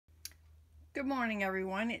Good morning,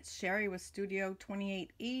 everyone. It's Sherry with Studio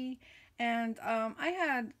 28E, and I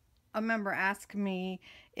had a member ask me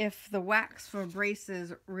if the wax for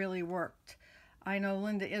braces really worked. I know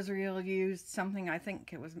Linda Israel used something, I think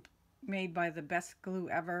it was made by the best glue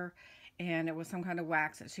ever, and it was some kind of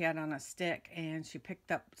wax that she had on a stick, and she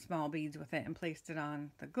picked up small beads with it and placed it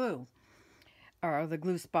on the glue, or the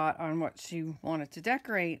glue spot on what she wanted to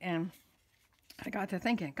decorate. And I got to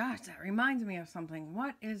thinking, gosh, that reminds me of something.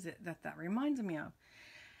 What is it that reminds me of?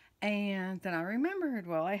 And then I remembered,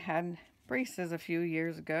 well, I had braces a few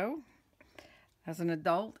years ago as an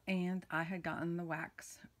adult, and I had gotten the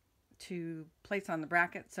wax to place on the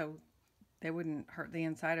bracket so they wouldn't hurt the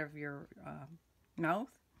inside of your mouth.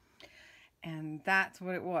 And that's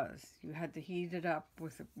what it was. You had to heat it up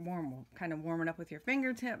with kind of warm it up with your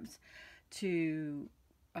fingertips to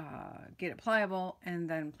get it pliable, and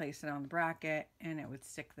then place it on the bracket, and it would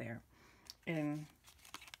stick there and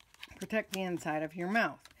protect the inside of your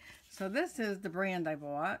mouth. So this is the brand I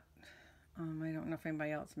bought. I don't know if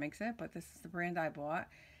anybody else makes it, but this is the brand I bought.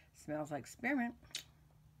 Smells like spearmint.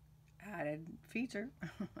 Added feature.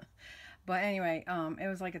 But anyway, it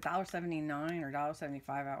was like $1.79 or $1.75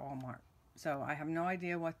 at Walmart. So I have no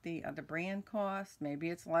idea what the other brand costs. Maybe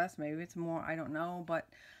it's less, maybe it's more. I don't know, but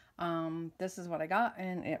this is what I got,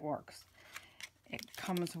 and it works. It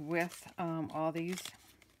comes with all these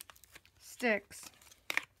sticks,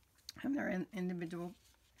 and they're in individual,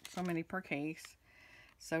 so many per case,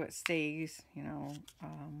 so it stays,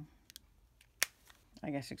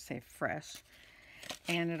 I guess you could say fresh.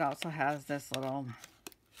 And it also has this little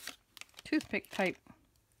toothpick type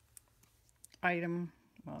item.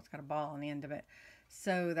 Well, it's got a ball on the end of it,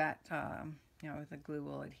 so that the glue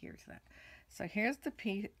will adhere to that. So here's the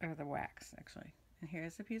piece, or the wax actually, and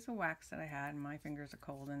here's the piece of wax that I had, and my fingers are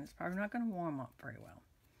cold, and it's probably not going to warm up very well.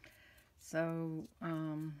 So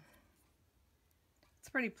it's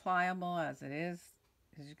pretty pliable as it is.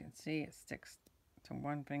 As you can see, it sticks to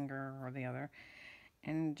one finger or the other,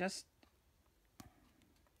 and just,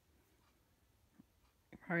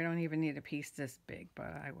 you probably don't even need a piece this big, but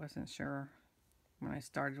I wasn't sure when I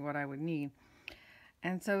started what I would need.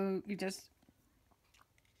 And so you just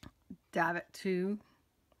dab it to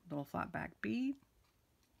a little flat back bead.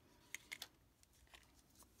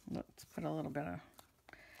 Let's put a little bit of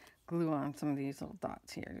glue on some of these little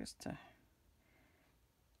dots here just to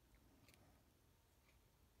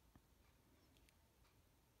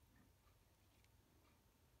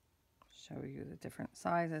show you the different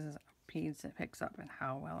sizes of beads it picks up and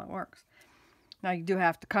how well it works. Now you do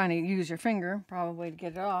have to kind of use your finger probably to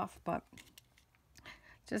get it off, but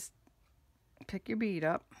just pick your bead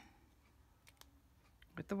up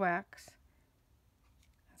with the wax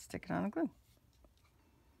and stick it on the glue.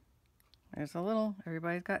 There's a little,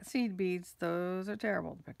 everybody's got seed beads. Those are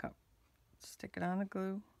terrible to pick up. Stick it on the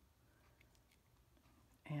glue,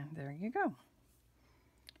 and there you go.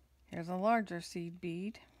 Here's a larger seed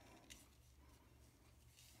bead,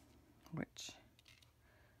 which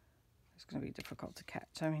is going to be difficult to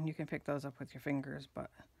catch. I mean, you can pick those up with your fingers, but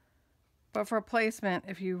for placement,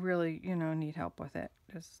 if you really, need help with it,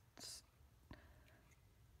 just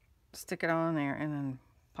stick it on there and then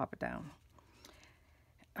pop it down.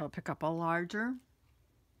 It'll pick up a larger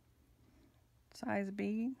size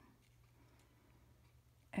bead.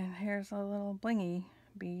 And here's a little blingy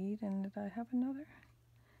bead. And did I have another?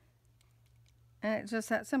 And it's just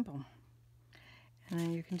that simple. And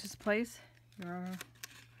then you can just place your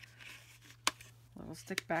little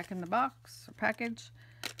stick back in the box or package,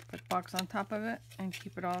 put the box on top of it, and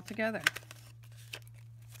keep it all together.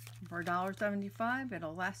 For $1.75,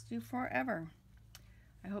 it'll last you forever.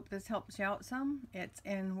 I hope this helps you out some. It's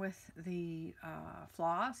in with the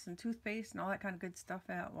floss and toothpaste and all that kind of good stuff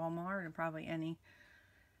at Walmart, and probably any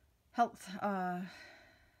health,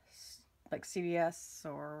 like CVS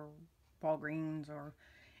or Walgreens or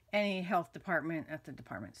any health department at the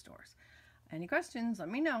department stores. Any questions, let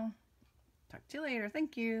me know. Talk to you later.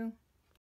 Thank you.